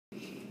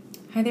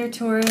Hi there,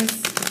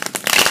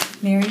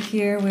 Taurus. Mary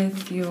here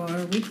with your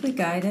weekly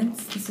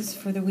guidance. This is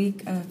for the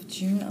week of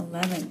June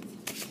 11th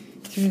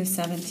through the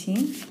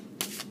 17th.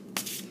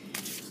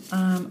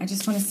 I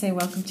just want to say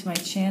welcome to my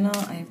channel.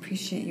 I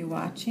appreciate you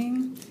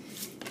watching.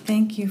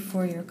 Thank you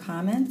for your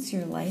comments,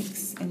 your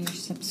likes, and your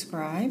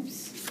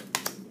subscribes.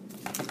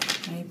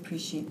 I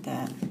appreciate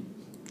that.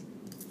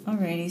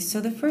 Alrighty, so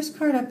the first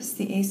card up is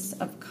the Ace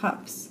of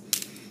Cups.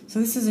 So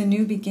this is a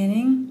new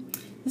beginning.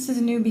 This is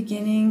a new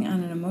beginning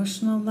on an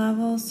emotional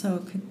level, so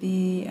it could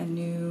be a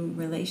new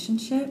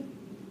relationship.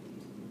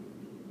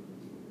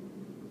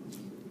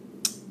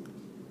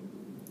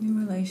 New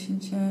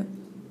relationship.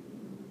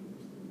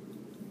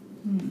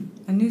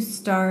 A new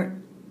start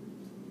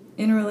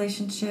in a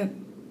relationship.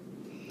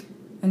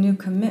 A new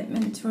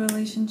commitment to a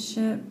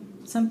relationship.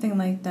 Something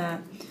like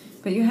that.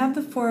 But you have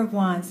the Four of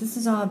Wands. This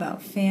is all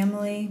about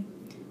family,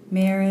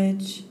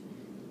 marriage,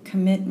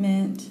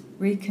 commitment,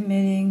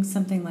 recommitting,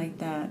 something like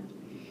that.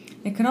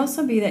 It could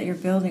also be that you're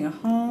building a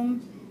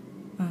home.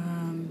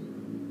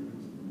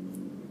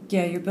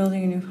 You're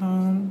building a new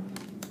home,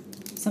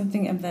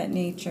 something of that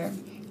nature.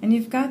 And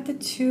you've got the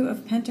Two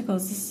of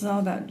Pentacles. This is all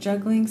about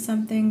juggling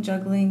something,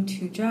 juggling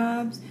two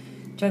jobs,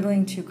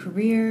 juggling two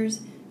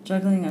careers,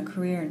 juggling a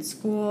career in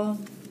school.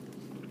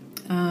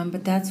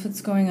 But that's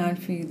what's going on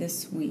for you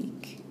this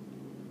week.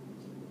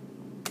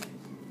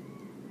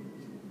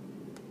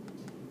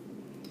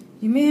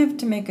 You may have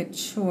to make a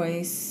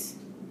choice.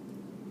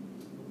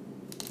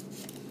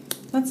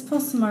 Let's pull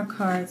some more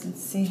cards and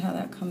see how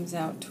that comes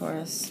out,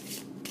 Taurus.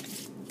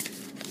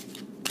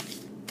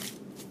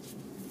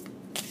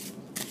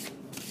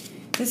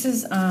 This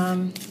is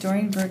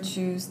Doreen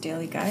Virtue's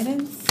Daily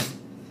Guidance,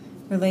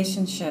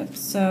 relationships.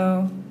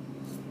 So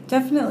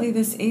definitely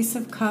this Ace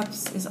of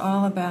Cups is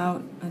all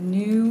about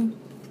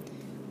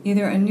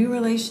either a new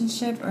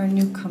relationship or a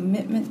new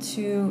commitment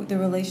to the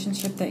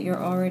relationship that you're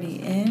already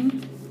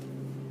in.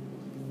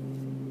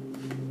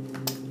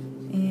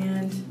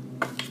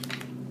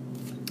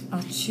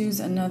 I'll choose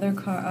another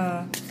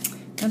card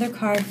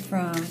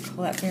from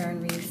Colette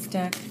Baron Reed's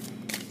deck.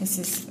 This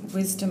is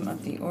Wisdom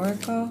of the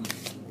Oracle.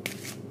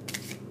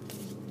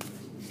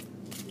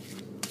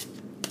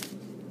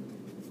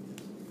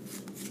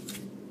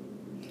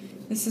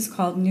 This is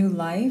called New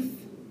Life.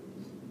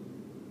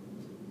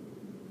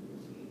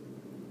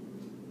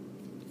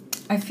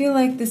 I feel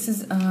like this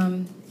is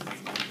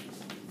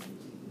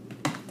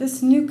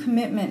this new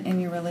commitment in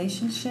your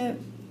relationship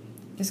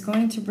is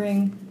going to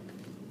bring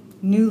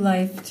new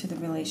life to the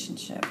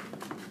relationship.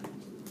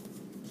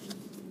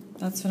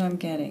 That's what I'm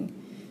getting.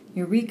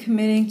 You're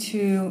recommitting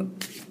to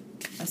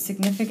a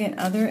significant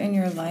other in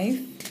your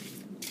life,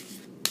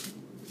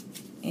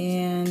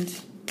 and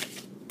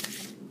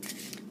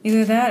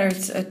either that or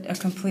it's a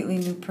completely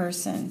new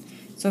person.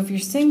 So if you're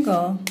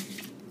single,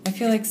 I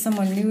feel like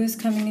someone new is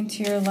coming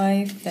into your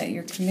life that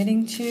you're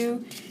committing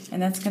to, and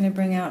that's going to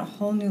bring out a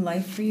whole new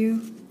life for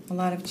you, a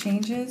lot of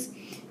changes.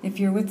 If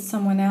you're with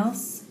someone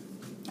else,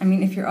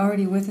 if you're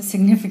already with a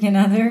significant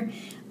other,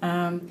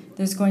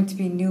 there's going to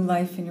be new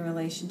life in your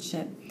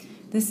relationship.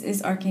 This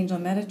is Archangel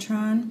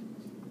Metatron.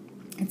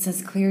 It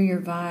says clear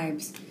your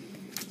vibes.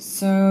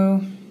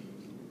 So,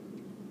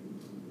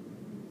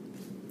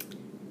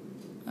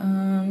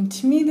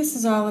 to me, this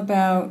is all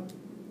about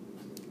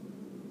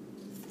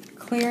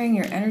clearing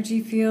your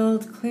energy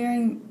field,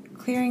 clearing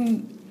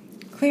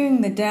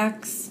the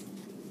decks,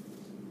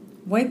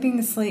 wiping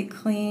the slate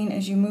clean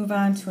as you move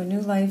on to a new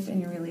life in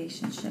your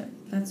relationship.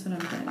 That's what I'm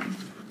getting.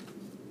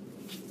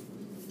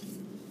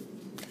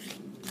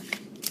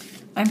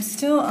 I'm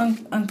still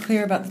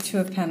unclear about the Two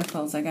of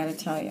Pentacles, I gotta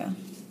tell you.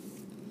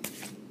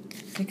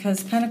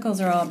 Because Pentacles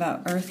are all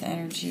about earth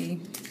energy,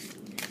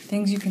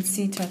 things you can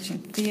see, touch,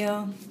 and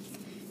feel.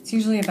 It's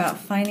usually about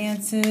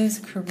finances,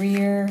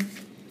 career.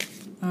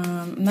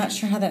 I'm not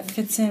sure how that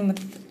fits in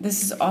with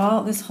this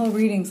whole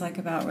reading's like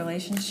about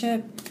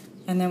relationship,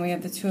 and then we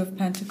have the Two of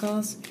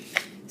Pentacles.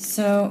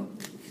 So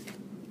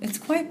it's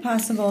quite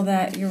possible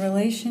that your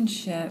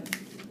relationship,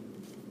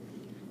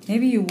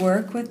 maybe you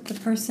work with the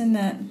person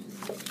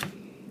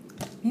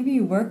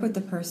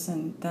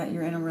that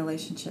you're in a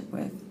relationship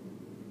with.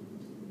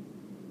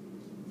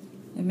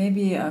 It may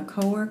be a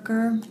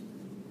coworker,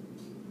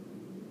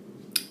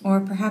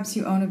 or perhaps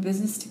you own a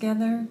business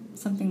together,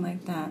 something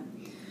like that.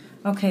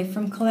 Okay,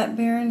 from Colette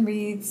Baron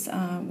Reed's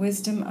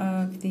Wisdom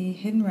of the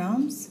Hidden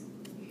Realms,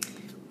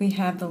 we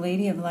have the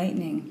Lady of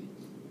Lightning.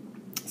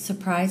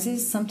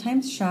 Surprises,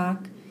 sometimes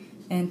shock,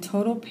 and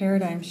total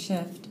paradigm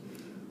shift.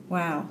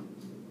 Wow.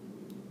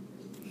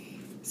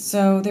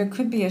 So there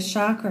could be a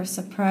shock or a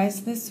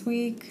surprise this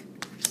week.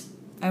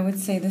 I would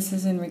say this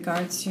is in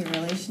regards to your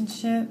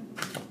relationship.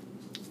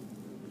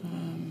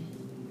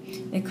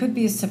 It could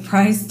be a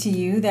surprise to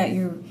you that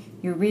you're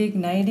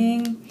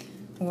reigniting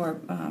or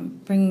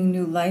bringing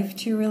new life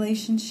to your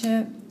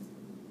relationship.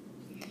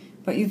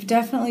 But you've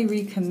definitely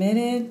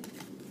recommitted.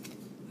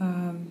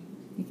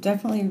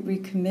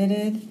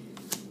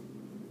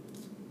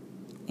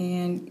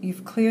 And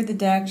you've cleared the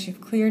decks, you've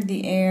cleared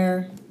the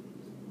air,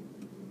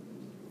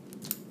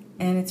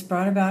 and it's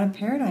brought about a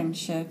paradigm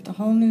shift, a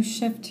whole new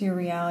shift to your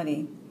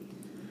reality.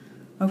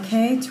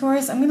 Okay,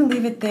 Taurus, I'm going to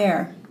leave it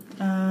there.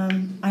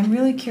 I'm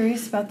really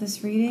curious about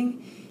this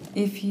reading.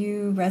 If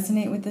you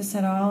resonate with this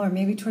at all, or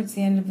maybe towards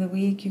the end of the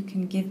week, you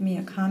can give me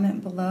a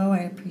comment below. I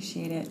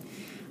appreciate it.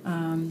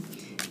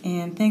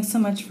 And thanks so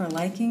much for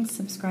liking,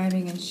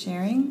 subscribing, and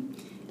sharing.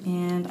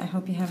 And I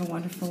hope you have a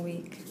wonderful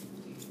week.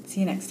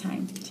 See you next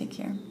time. Take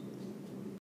care.